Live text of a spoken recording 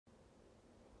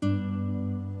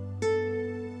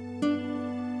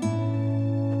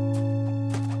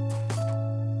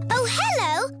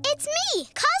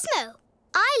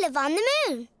live on the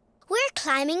moon. We're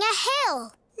climbing a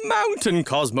hill. Mountain,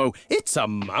 Cosmo. It's a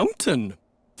mountain.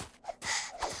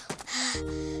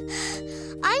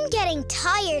 I'm getting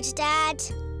tired, Dad.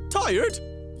 Tired?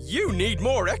 You need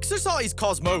more exercise,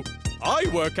 Cosmo. I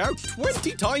work out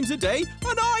 20 times a day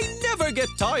and I never get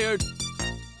tired.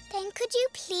 Then could you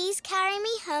please carry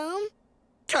me home?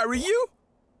 Carry you?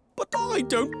 But I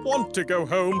don't want to go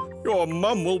home. Your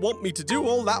mum will want me to do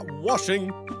all that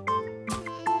washing.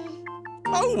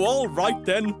 Oh, all right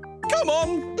then. Come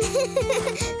on.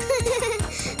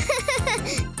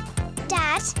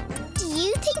 Dad, do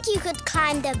you think you could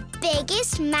climb the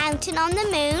biggest mountain on the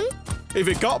moon? If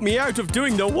it got me out of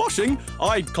doing the washing,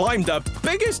 I'd climb the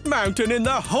biggest mountain in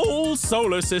the whole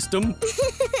solar system.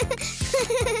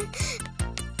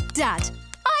 Dad,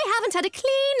 I haven't had a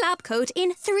clean lab coat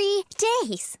in 3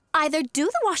 days. Either do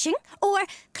the washing or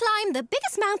climb the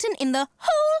biggest mountain in the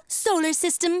whole solar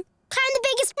system. Climb the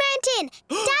biggest mountain!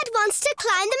 Dad wants to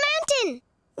climb the mountain!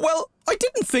 Well, I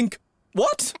didn't think...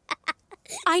 What?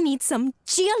 I need some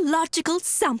geological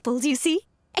samples, you see.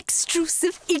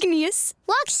 Extrusive igneous.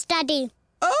 What's Daddy?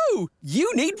 Oh,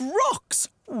 you need rocks.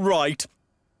 Right.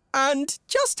 And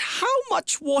just how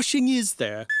much washing is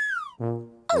there?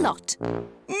 A lot.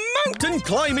 Mountain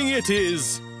climbing it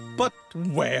is. But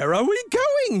where are we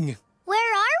going?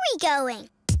 Where are we going?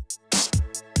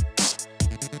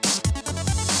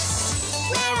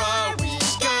 Where are we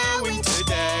going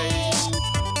today?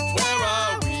 Where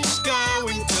are we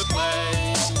going to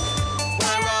play?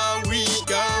 Where are we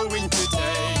going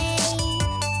today?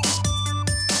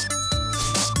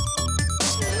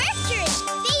 Mercury,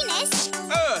 Venus,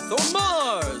 Earth or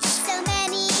Mars? so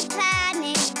many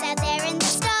planets out there in the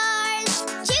stars.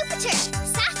 Jupiter,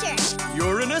 Saturn.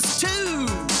 Uranus too.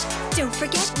 Don't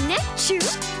forget Neptune.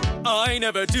 I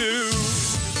never do.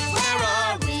 Where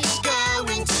are we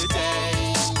going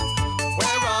today?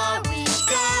 Where are we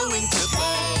going to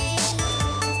play?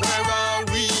 Where are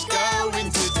we going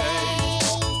today?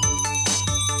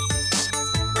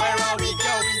 Where are we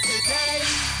going today?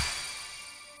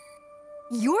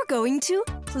 You're going to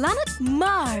planet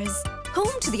Mars,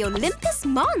 home to the Olympus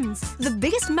Mons, the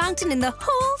biggest mountain in the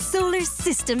whole solar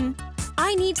system.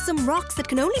 I need some rocks that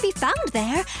can only be found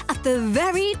there at the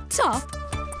very top.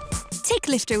 Take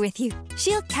Lifter with you.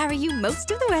 She'll carry you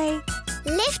most of the way.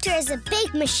 Lifter is a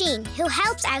big machine who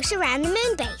helps out around the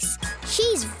moon base.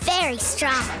 She's very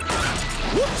strong.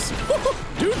 Whoops!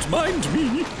 Don't mind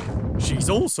me. She's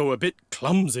also a bit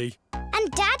clumsy.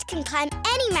 And Dad can climb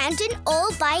any mountain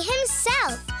all by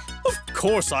himself. Of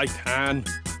course I can.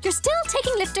 You're still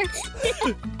taking Lifter.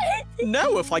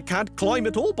 Now if I can't climb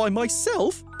it all by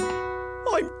myself,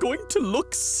 I'm going to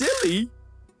look silly.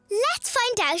 Let's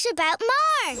find out about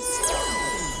Mars.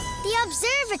 The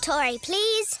observatory,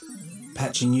 please.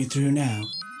 Patching you through now.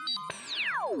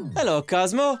 Hello,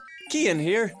 Cosmo. Cian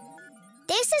here.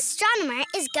 This astronomer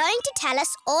is going to tell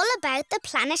us all about the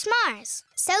planet Mars.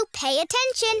 So pay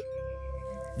attention.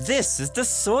 This is the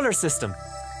solar system,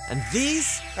 and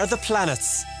these are the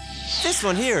planets. This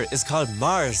one here is called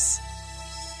Mars.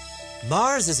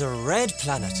 Mars is a red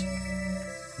planet.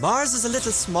 Mars is a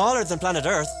little smaller than planet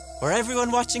Earth, where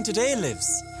everyone watching today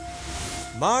lives.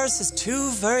 Mars has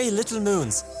 2 very little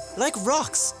moons, like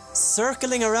rocks,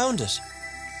 circling around it.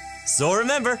 So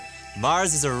remember,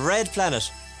 Mars is a red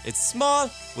planet. It's small,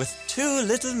 with 2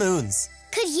 little moons.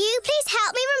 Could you please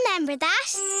help me remember that?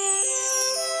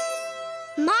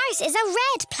 Mars is a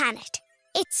red planet.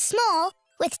 It's small,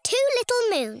 with 2 little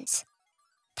moons.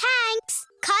 Thanks.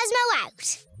 Cosmo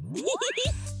out.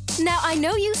 Now, I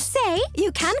know you say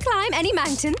you can climb any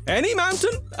mountain. Any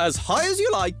mountain, as high as you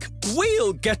like.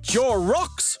 We'll get your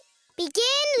rocks.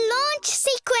 Begin launch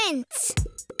sequence.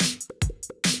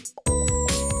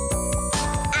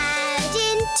 Out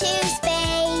into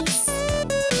space.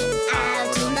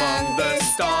 Out among the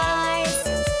stars.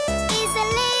 Is a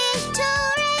little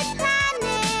red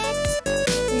planet.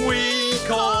 We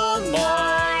call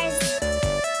Mars.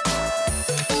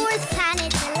 4th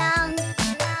planet along.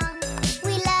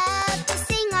 We love to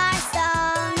sing our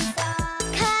songs.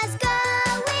 'Cause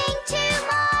going to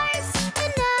Mars, you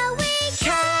know we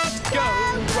can't go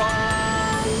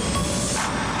wrong.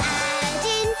 Out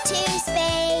into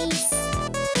space.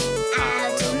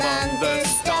 Out among the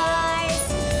stars.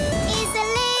 Is a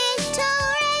little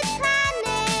red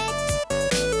planet.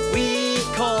 We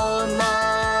call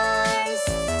Mars.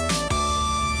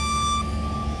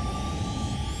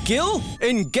 Gil,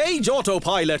 engage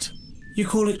autopilot. You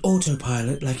call it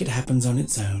autopilot like it happens on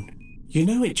its own. You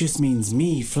know it just means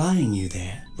me flying you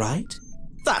there, right?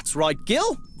 That's right,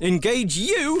 Gil. Engage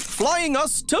you flying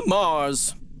us to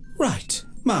Mars. Right,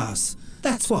 Mars.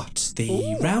 That's what?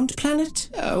 The round planet?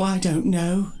 Oh, I don't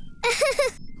know.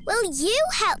 Will you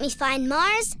help me find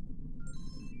Mars?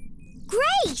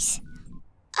 Great!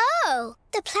 Oh,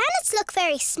 the planets look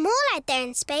very small out there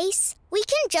in space. We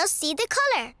can just see the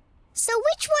colour. So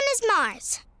which one is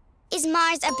Mars? Is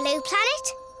Mars a blue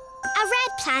planet, a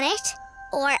red planet,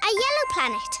 or a yellow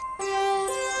planet?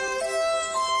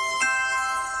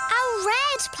 A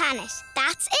red planet,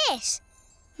 that's it.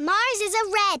 Mars is a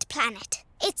red planet.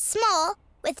 It's small,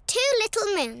 with 2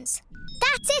 little moons.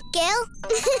 That's it, Gil.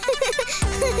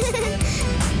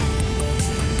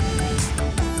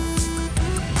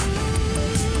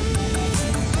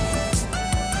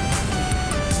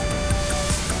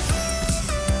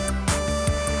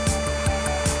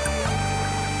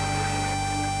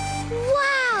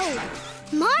 Wow!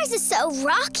 Mars is so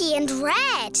rocky and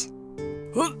red.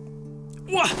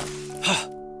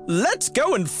 Let's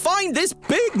go and find this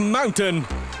big mountain.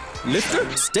 Lifter,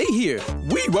 stay here.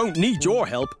 We won't need your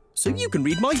help, so you can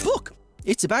read my book.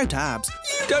 It's about abs.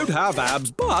 You don't have abs,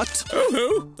 but...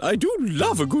 Oh, I do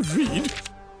love a good read.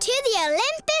 To the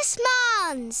Olympus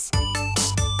Mons.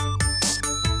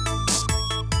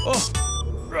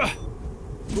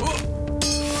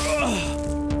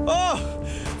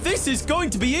 This is going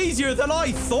to be easier than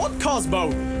I thought,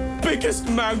 Cosmo. Biggest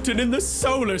mountain in the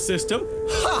solar system.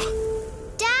 Ha!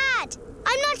 Dad,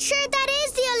 I'm not sure that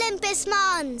is the Olympus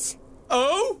Mons.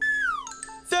 Oh?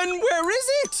 Then where is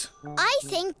it? I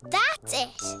think that's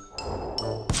it.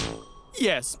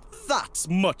 Yes, that's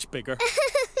much bigger.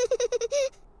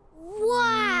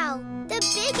 Wow! The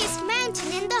biggest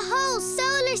mountain in the whole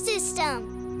solar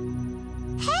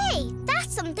system. Hey,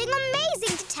 that's something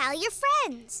amazing to tell your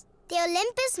friends. The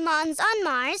Olympus Mons on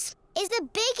Mars is the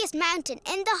biggest mountain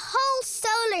in the whole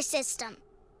solar system.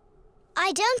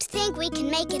 I don't think we can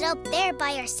make it up there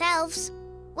by ourselves.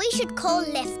 We should call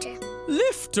Lifter.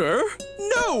 Lifter?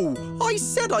 No! I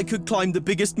said I could climb the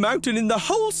biggest mountain in the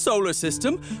whole solar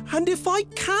system, and if I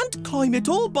can't climb it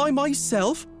all by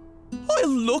myself, I'll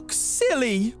look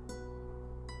silly.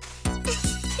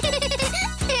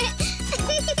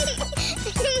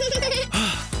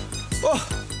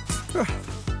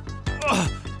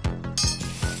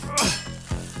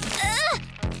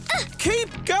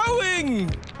 Keep going!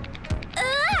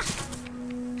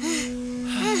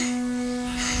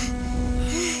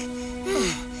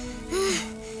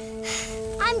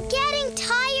 I'm getting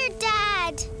tired,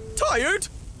 Dad. Tired?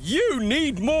 You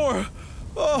need more.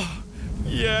 Oh,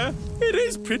 yeah, it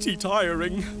is pretty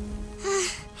tiring.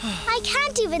 I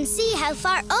can't even see how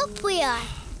far up we are.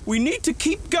 We need to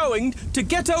keep going to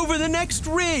get over the next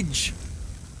ridge.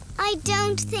 I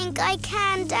don't think I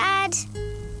can, Dad.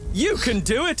 You can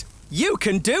do it. You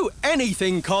can do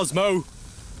anything, Cosmo.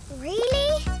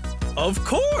 Really? Of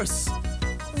course.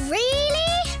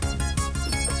 Really?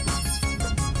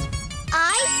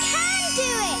 I can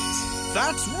do it!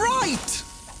 That's right.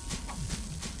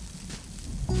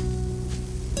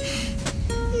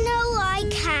 No, I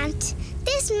can't.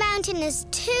 This mountain is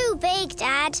too big,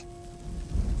 Dad.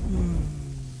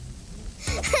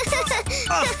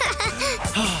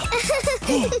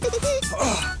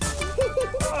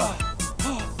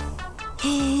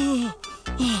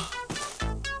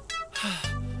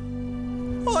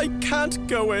 I can't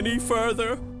go any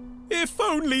further. If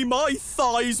only my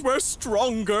thighs were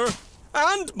stronger.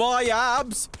 And my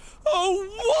abs. Oh,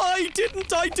 why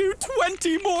didn't I do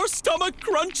 20 more stomach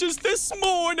crunches this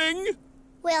morning?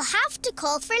 We'll have to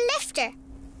call for Lifter.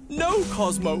 No,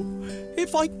 Cosmo.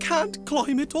 If I can't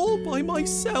climb it all by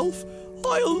myself,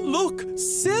 I'll look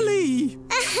silly.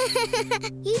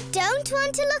 You don't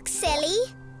want to look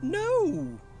silly?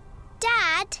 No.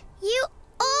 Dad, you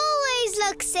always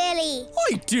look silly.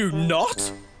 I do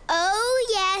not. Oh,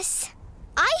 yes.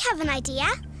 I have an idea.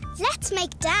 Let's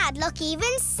make Dad look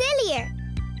even sillier.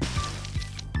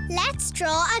 Let's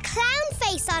draw a clown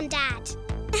face on Dad.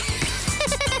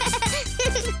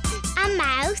 A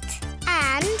mouth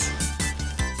and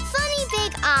funny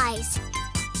big eyes.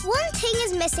 One thing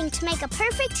is missing to make a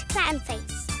perfect clown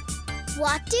face.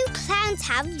 What do clowns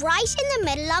have right in the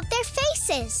middle of their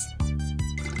faces?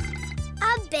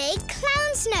 A big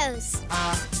clown's nose.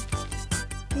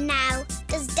 Now,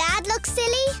 does Dad look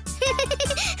silly?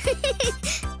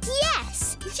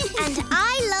 Yes, and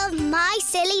I love my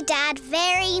silly dad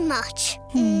very much.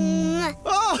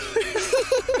 Oh.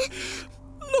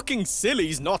 Looking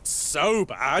silly's not so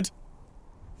bad.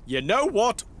 You know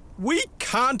what? We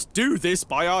can't do this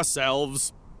by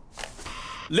ourselves.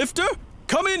 Lifter,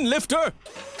 come in, Lifter.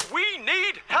 We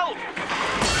need help.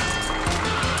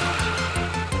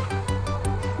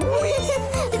 Go,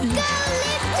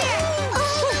 Lifter!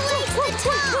 All the way to the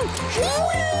top!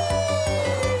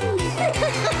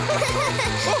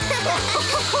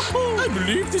 I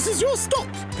believe this is your stop,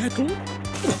 Petal.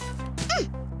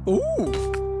 Ooh.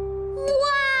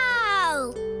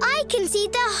 Wow! I can see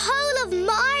the whole of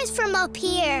Mars from up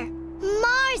here.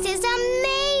 Mars is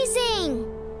amazing!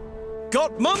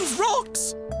 Got Mum's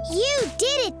rocks! You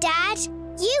did it, Dad!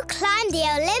 You climbed the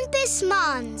Olympus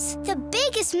Mons, the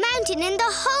biggest mountain in the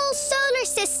whole solar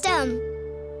system.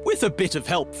 With a bit of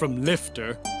help from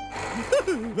Lifter.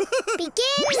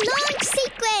 Begin launch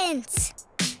sequence.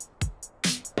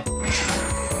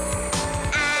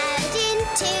 Out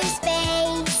into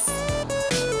space,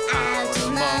 out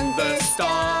among the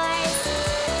stars,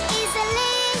 is a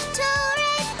little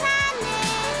red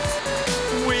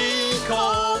planet We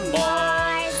call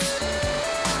Mars.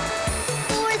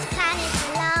 Fourth planet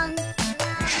along.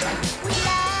 We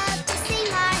love to sing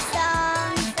our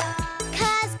songs,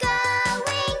 'cause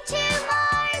going to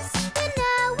Mars, you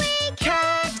know we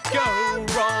can't go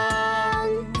wrong.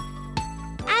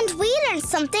 And we learned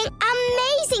something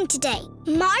amazing today.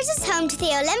 Mars is home to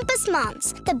the Olympus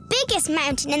Mons, the biggest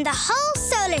mountain in the whole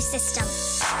solar system.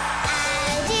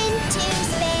 Out into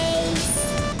space,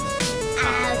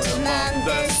 out among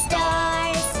the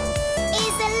stars,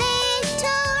 is a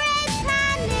little red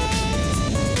planet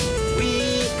We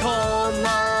call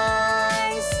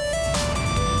Mars.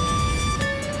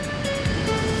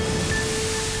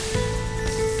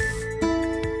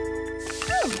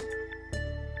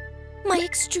 My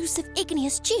extrusive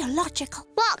igneous geological.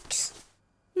 What?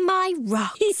 My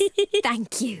rocks.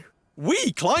 Thank you.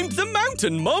 We climbed the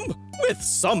mountain, Mum, with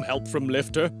some help from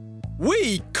Lifter.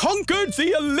 We conquered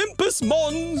the Olympus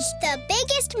Mons. The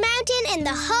biggest mountain in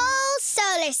the whole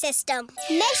solar system.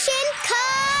 Mission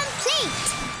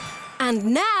complete! And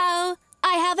now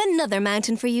I have another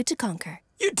mountain for you to conquer.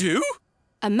 You do?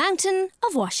 A mountain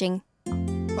of washing.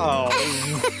 Oh.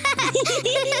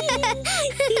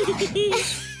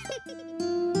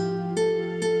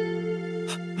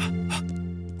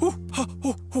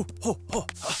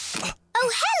 Oh,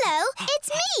 hello! It's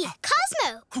me, Cosmo.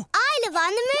 I live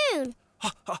on the moon.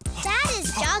 Dad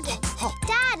is jogging.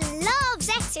 Dad loves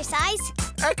exercise.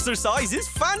 Exercise is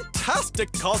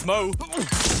fantastic, Cosmo.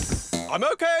 I'm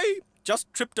okay.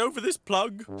 Just tripped over this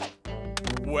plug.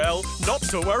 Well, not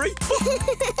to worry.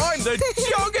 I'm the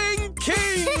jogging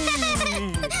king.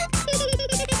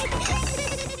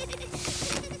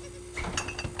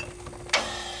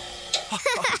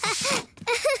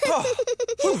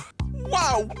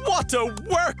 Wow, what a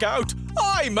workout!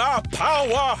 I'm a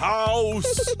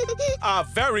powerhouse! A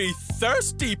very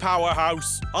thirsty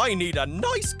powerhouse. I need a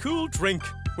nice cool drink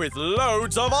with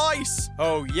loads of ice.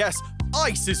 Oh yes,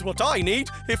 ice is what I need.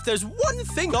 If there's one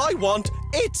thing I want,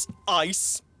 it's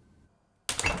ice.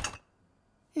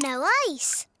 No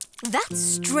ice. That's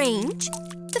strange.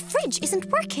 The fridge isn't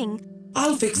working.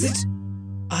 I'll fix it.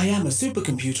 I am a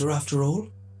supercomputer after all.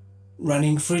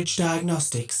 Running fridge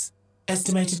diagnostics.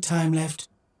 Estimated time left,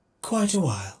 quite a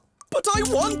while. But I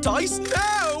want ice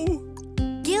now!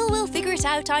 Gil will figure it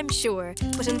out, I'm sure.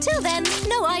 But until then,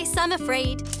 no ice, I'm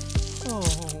afraid.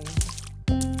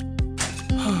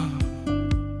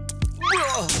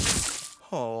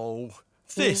 Oh,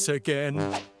 this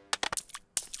again.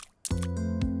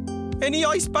 Any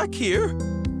ice back here?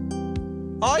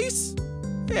 Ice?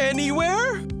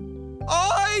 Anywhere?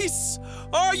 Ice!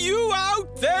 Are you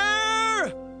out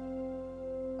there?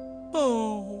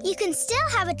 Oh. You can still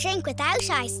have a drink without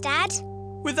ice, Dad.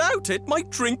 Without it, my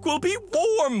drink will be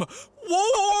warm.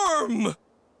 Warm!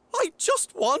 I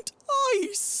just want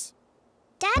ice.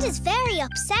 Dad is very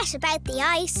upset about the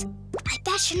ice. I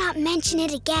better not mention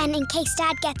it again in case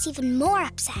Dad gets even more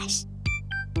upset.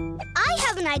 I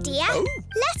have an idea. Oh.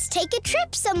 Let's take a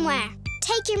trip somewhere.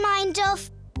 Take your mind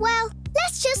off, well,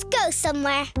 let's just go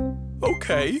somewhere.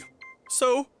 Okay.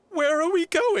 So, where are we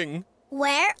going?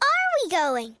 Where are we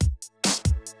going?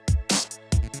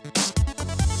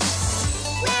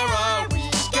 Where are we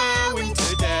going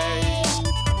today?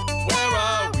 Where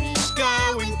are we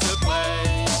going to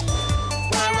play?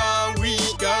 Where are we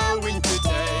going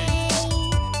today?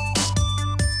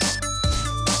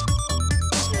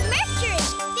 Mercury,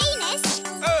 Venus.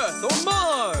 Earth or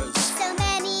Mars? So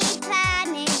many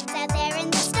planets out there in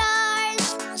the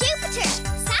stars. Jupiter,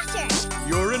 Saturn.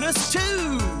 Uranus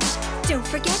too. Don't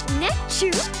forget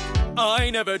Neptune. I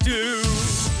never do.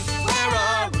 Where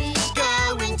are we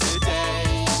going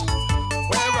today?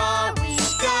 Where are we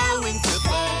going to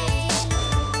play?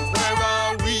 Where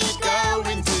are we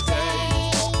going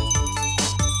today?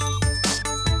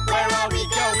 Where are we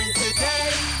going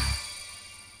today?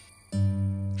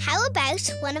 How about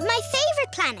one of my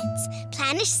favourite planets,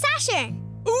 planet Saturn?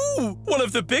 Ooh, one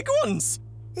of the big ones.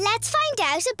 Let's find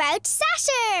out about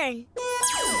Saturn.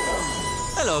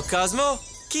 Hello, Cosmo.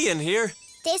 Cian here.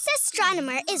 This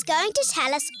astronomer is going to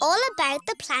tell us all about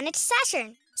the planet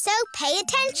Saturn, so pay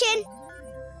attention.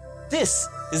 This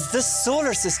is the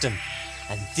solar system,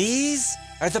 and these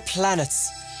are the planets.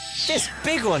 This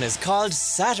big one is called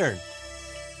Saturn.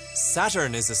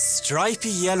 Saturn is a stripy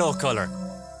yellow colour.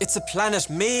 It's a planet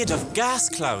made of gas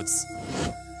clouds.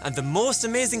 And the most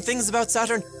amazing things about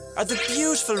Saturn are the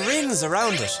beautiful rings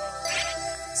around it.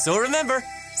 So remember,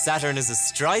 Saturn is a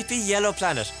stripy yellow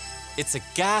planet. It's a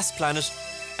gas planet,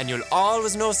 and you'll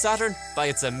always know Saturn by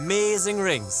its amazing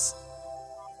rings.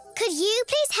 Could you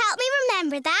please help me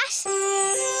remember that?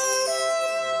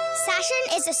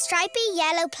 Saturn is a stripy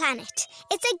yellow planet.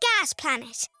 It's a gas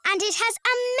planet, and it has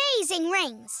amazing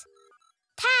rings.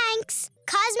 Thanks.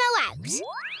 Cosmo out.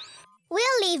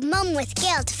 We'll leave Mum with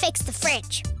Gil to fix the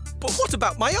fridge. But what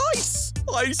about my ice?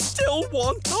 I still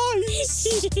want ice.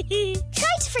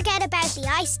 Try to forget about the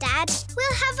ice, Dad.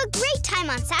 We'll have a great time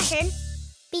on Saturn.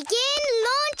 Begin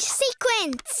launch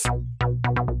sequence.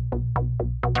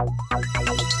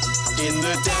 In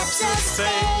the depths of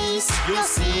space, you'll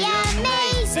see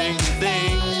amazing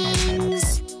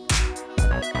things,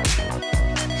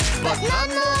 but none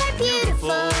more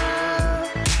beautiful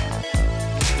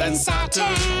than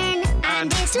Saturn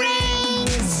and its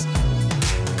rings.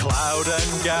 Cloud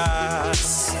and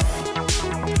gas,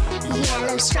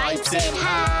 yellow stripes it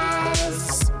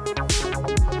has.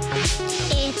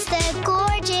 It's the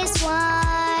gorgeous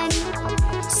one,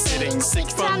 Sitting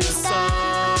 6 from the sun.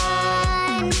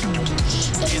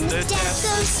 In the depths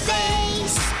of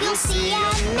space, You'll see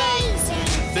amazing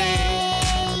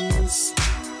things,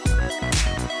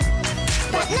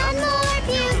 but none more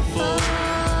beautiful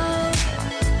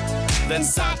than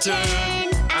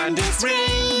Saturn and its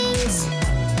rings.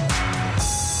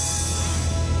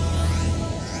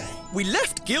 We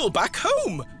left Gil back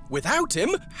home. Without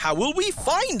him, how will we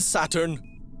find Saturn?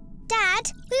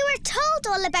 Dad, we were told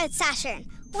all about Saturn.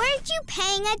 Weren't you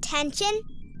paying attention?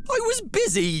 I was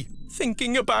busy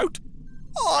thinking about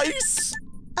ice.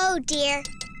 Oh dear.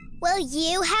 Will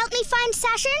you help me find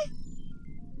Saturn?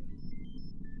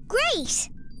 Great!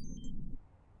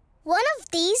 One of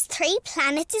these 3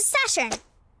 planets is Saturn.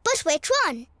 But which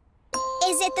one?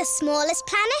 Is it the smallest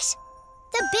planet?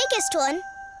 The biggest one?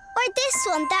 Or this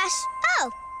one that,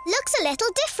 looks a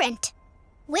little different?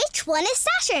 Which one is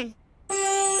Saturn?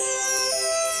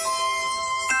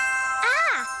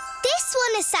 This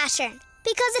one is Saturn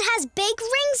because it has big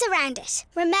rings around it.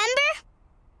 Remember?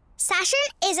 Saturn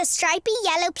is a stripy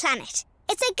yellow planet.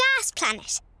 It's a gas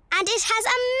planet, and it has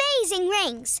amazing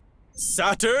rings.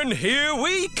 Saturn, here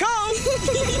we come!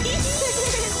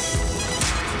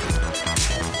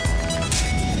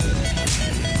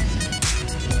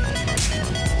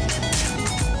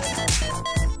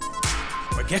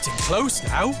 We're getting close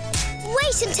now.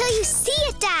 Wait until you see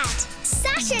it, Dad.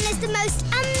 Saturn is the most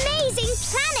amazing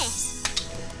planet.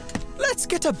 Let's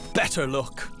get a better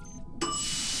look.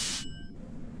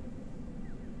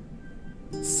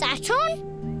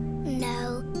 Saturn?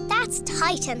 No, that's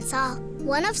Titan, Sol,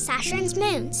 one of Saturn's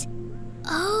moons.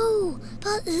 Oh,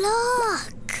 but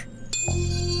look!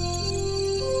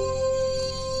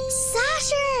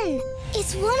 Saturn!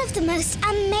 It's one of the most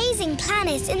amazing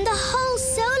planets in the whole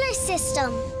solar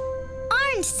system.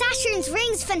 Aren't Saturn's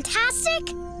rings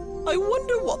fantastic? I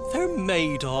wonder what they're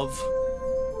made of.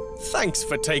 Thanks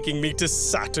for taking me to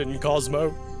Saturn,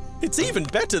 Cosmo. It's even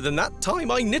better than that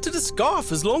time I knitted a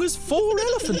scarf as long as 4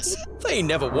 elephants. They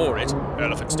never wore it.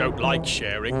 Elephants don't like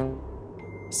sharing.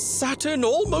 Saturn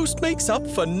almost makes up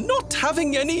for not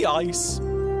having any ice.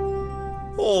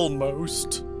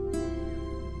 Almost.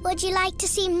 Would you like to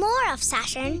see more of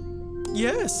Saturn?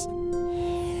 Yes.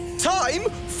 Time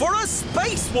for a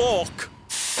spacewalk!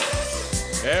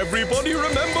 Everybody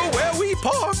remember where we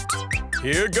parked?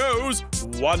 Here goes.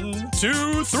 1,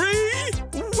 2, 3.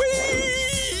 Whee!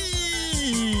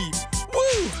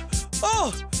 Woo!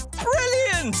 Oh,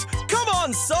 brilliant! Come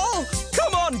on, Sol!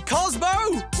 Come on, Cosmo!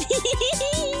 Up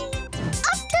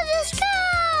to the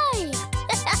sky!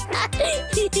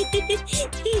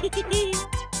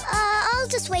 I'll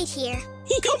just wait here.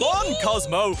 Come on,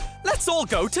 Cosmo! Let's all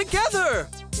go together!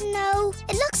 No,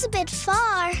 it looks a bit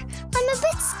far. I'm a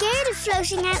bit scared of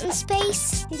floating out in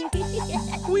space.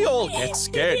 We all get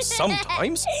scared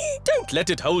sometimes. Don't let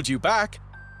it hold you back.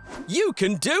 You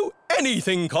can do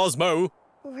anything, Cosmo.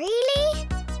 Really?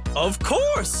 Of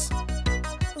course!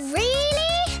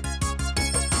 Really?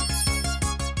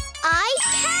 I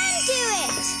can do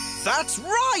it! That's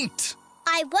right!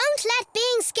 I won't let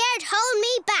being scared hold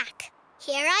me back.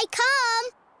 Here I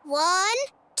come. 1,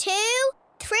 2,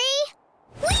 3.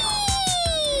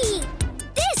 Whee!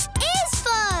 This is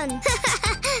fun!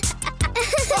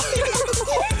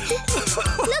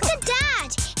 Look at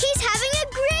Dad! He's having a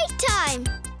great time!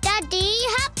 Daddy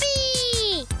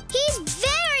happy! He's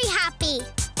very happy!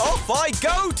 Off I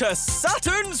go to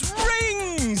Saturn's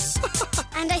rings!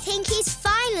 And I think he's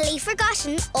finally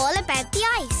forgotten all about the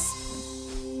ice.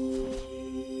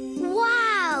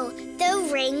 Wow! The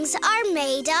rings are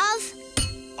made of...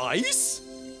 Ice?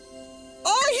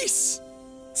 Ice!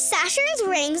 Saturn's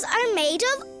rings are made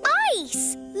of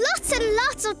ice! Lots and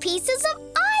lots of pieces of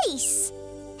ice!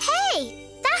 Hey!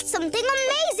 That's something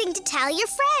amazing to tell your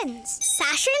friends.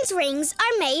 Saturn's rings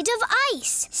are made of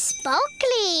ice.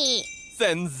 Sparkly!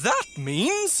 Then that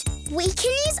means... We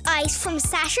can use ice from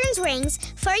Saturn's rings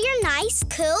for your nice,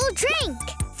 cool drink.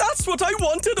 That's what I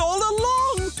wanted all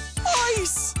along!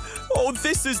 Ice! Oh,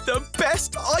 this is the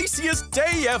best, iciest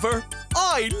day ever!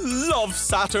 I love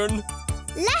Saturn!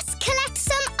 Let's collect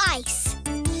some ice.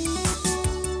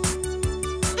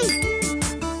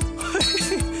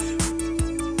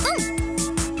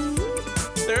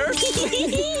 There.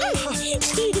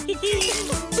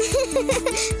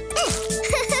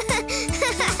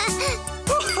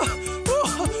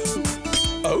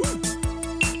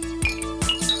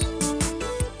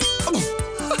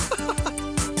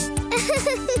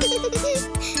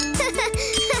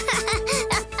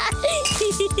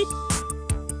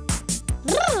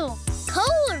 Oh.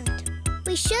 Cold.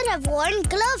 We should have worn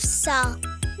gloves, Saul.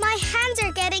 My hands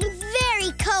are getting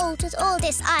very cold with all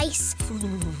this ice.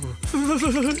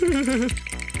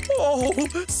 Oh,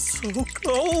 so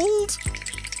cold.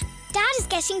 Dad is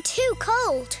getting too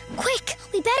cold. Quick,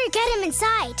 we better get him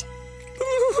inside.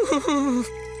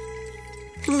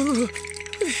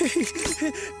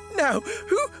 Now,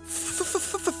 who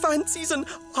fancies an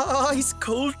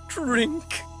ice-cold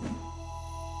drink?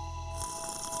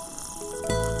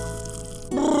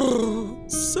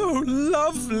 So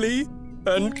lovely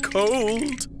and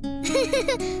cold.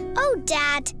 Oh,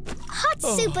 Dad. Hot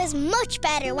soup is much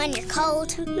better when you're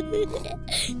cold.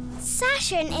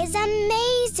 Saturn is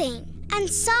amazing. And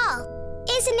Saul,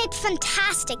 isn't it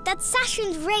fantastic that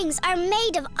Saturn's rings are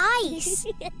made of ice?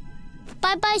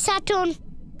 Bye-bye, Saturn.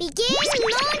 Begin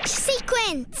launch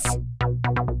sequence.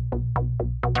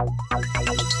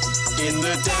 In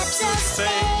the depths of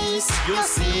space, you'll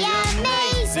see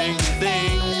amazing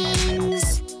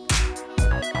things,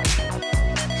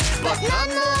 but none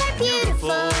more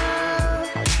beautiful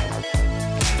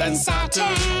than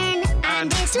Saturn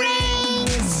and its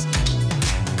rings.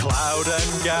 Cloud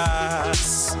and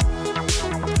gas.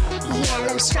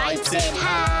 Yellow stripes it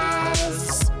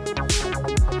has.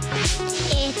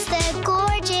 It's the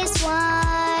gorgeous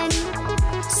one,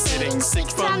 Sitting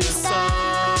 6 from the sun.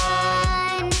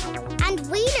 And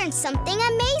we learned something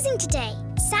amazing today.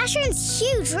 Saturn's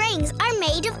huge rings are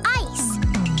made of ice.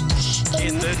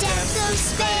 In the depths of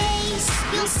space,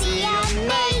 you'll see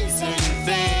amazing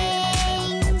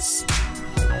things,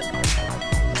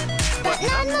 but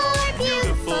none more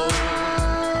beautiful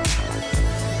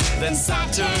than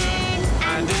Saturn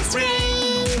and its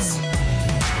rings.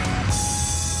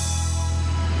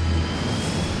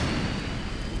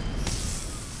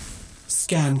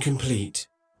 Scan complete.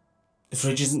 The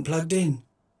fridge isn't plugged in.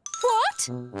 What?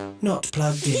 Not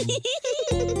plugged in.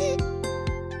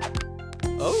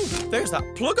 Oh, there's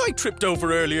that plug I tripped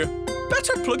over earlier.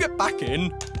 Better plug it back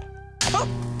in. Oh,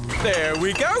 there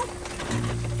we go.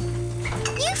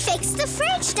 You fixed the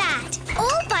fridge, Dad,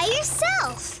 all by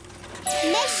yourself.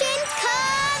 Mission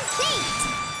complete.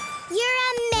 You're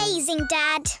amazing,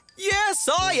 Dad. Yes,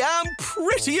 I am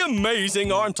pretty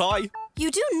amazing, aren't I? You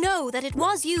do know that it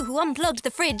was you who unplugged the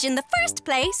fridge in the first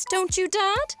place, don't you,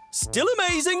 Dad? Still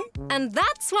amazing. And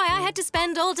that's why I had to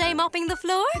spend all day mopping the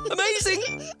floor? Amazing.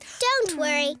 Don't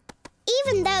worry.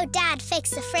 Even though Dad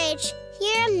fixed the fridge,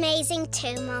 you're amazing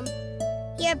too, Mum.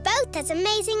 You're both as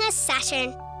amazing as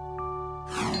Saturn.